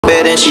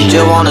bed and she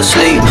just wanna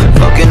sleep.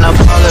 Fucking up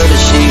all of the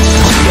sheets.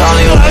 She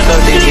only wants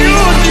up to eat.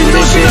 Do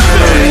this shit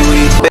every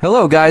week.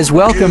 Hello guys,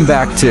 welcome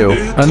back to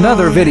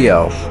another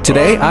video.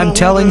 Today I'm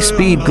telling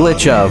speed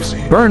glitch of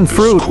burn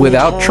fruit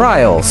without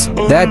trials.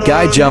 That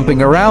guy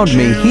jumping around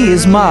me, he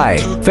is my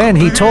fan.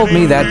 He told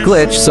me that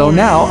glitch, so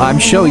now I'm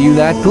show you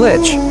that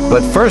glitch.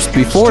 But first,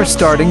 before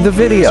starting the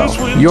video,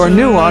 you're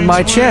new on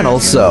my channel,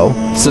 so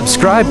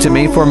subscribe to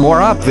me for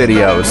more up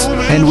videos.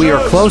 And we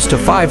are close to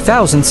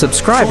 5,000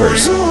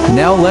 subscribers.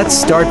 Now let's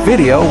start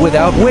video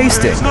without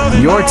wasting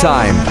your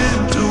time.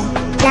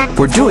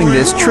 For doing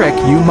this trick,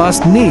 you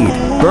must need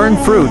burn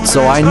fruit,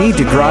 so I need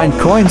to grind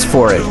coins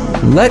for it.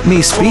 Let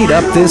me speed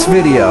up this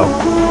video.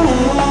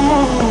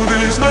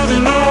 There's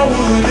nothing I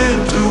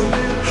wouldn't do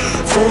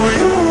for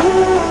you.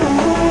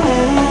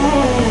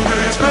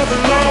 There's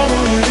nothing I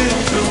wouldn't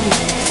do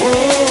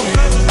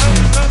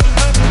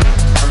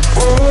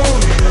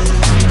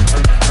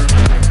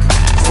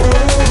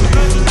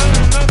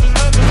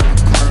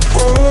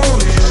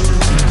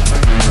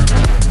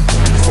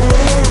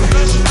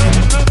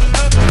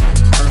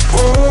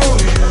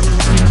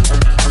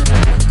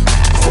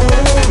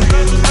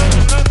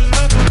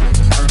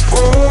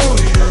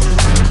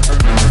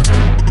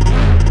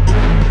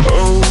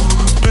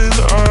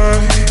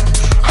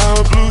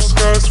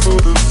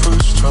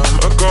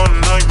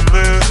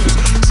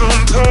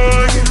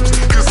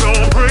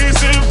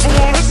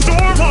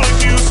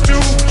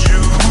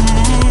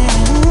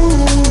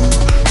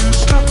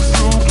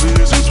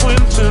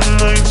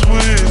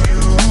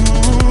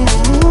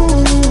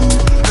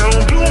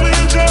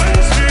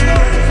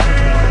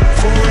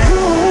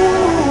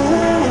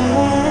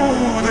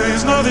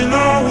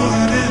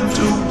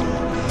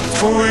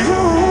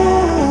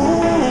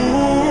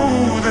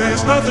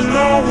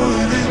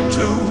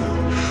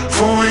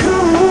for you.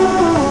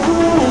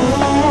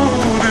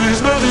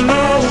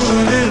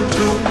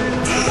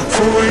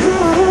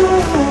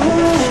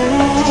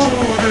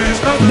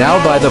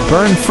 Now buy the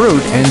burn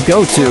fruit and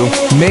go to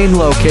main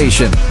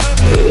location.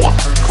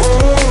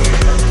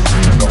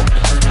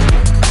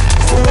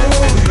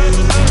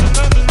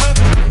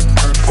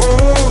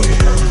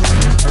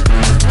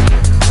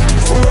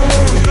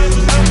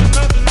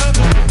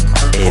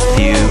 A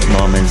few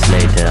moments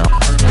later.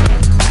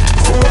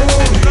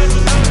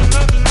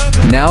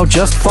 Now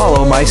just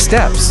follow my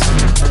steps.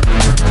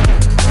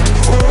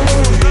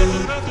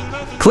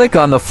 Click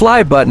on the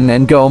fly button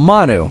and go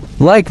Manu,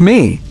 like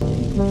me.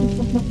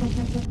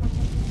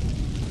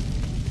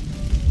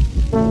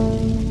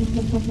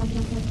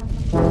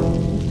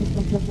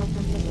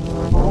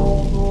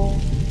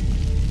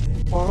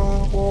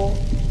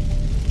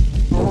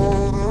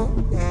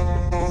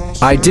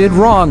 I did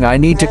wrong, I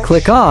need to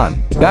click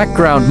on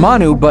background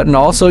Manu button.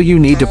 Also you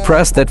need to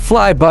press that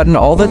fly button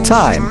all the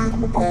time.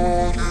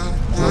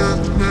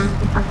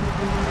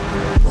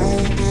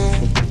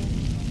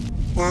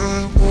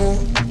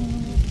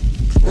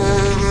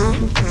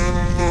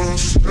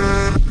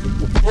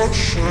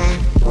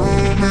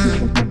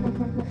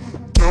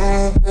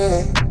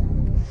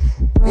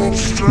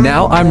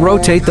 Now I'm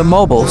rotate the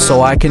mobile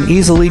so I can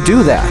easily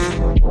do that.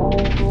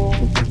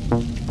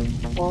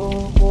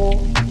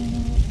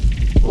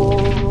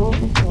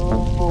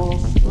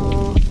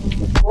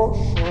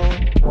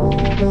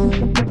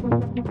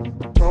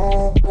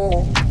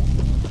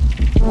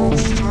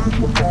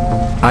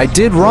 I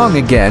did wrong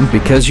again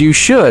because you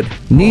should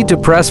need to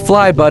press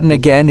fly button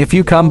again if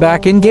you come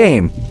back in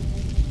game.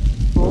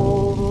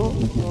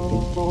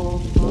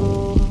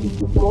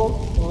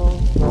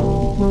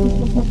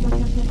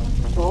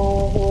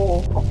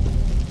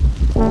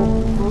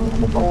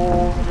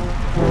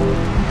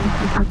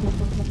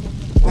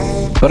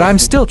 But I'm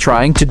still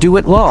trying to do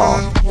it law.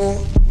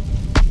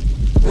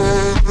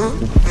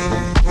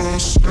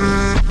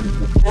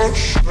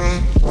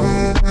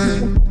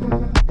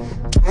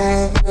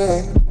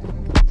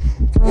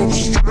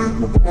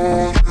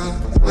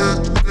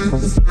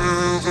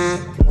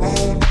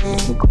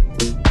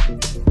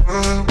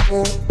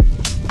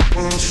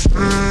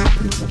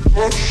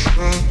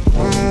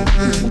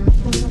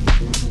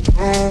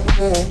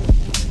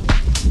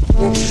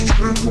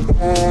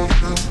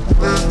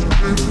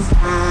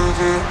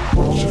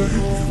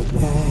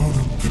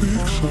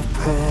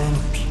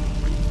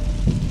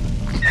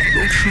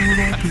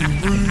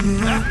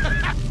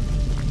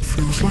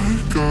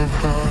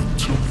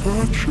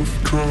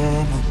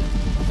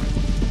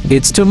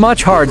 It's too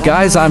much hard,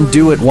 guys. I'm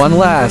do it one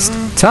last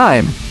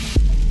time.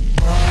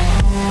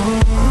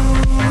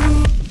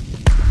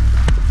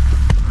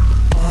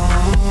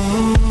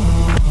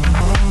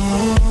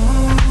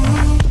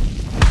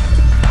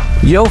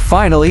 Yo,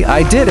 finally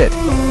I did it.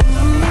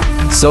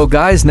 So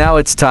guys, now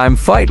it's time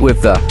fight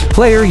with the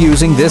player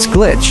using this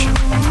glitch.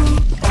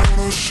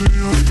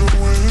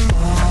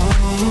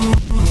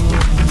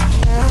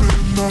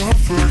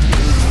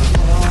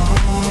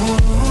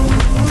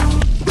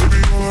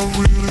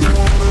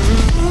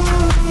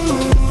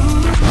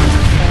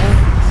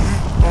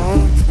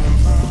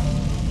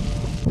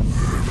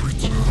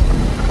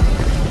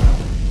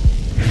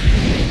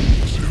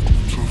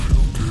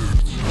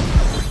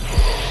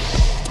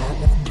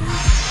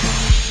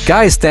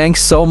 Guys,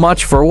 thanks so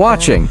much for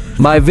watching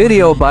my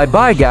video. Bye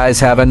bye guys,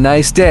 have a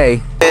nice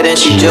day. And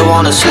she just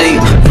wanna sleep,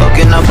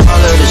 fucking up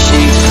all of the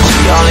sheets.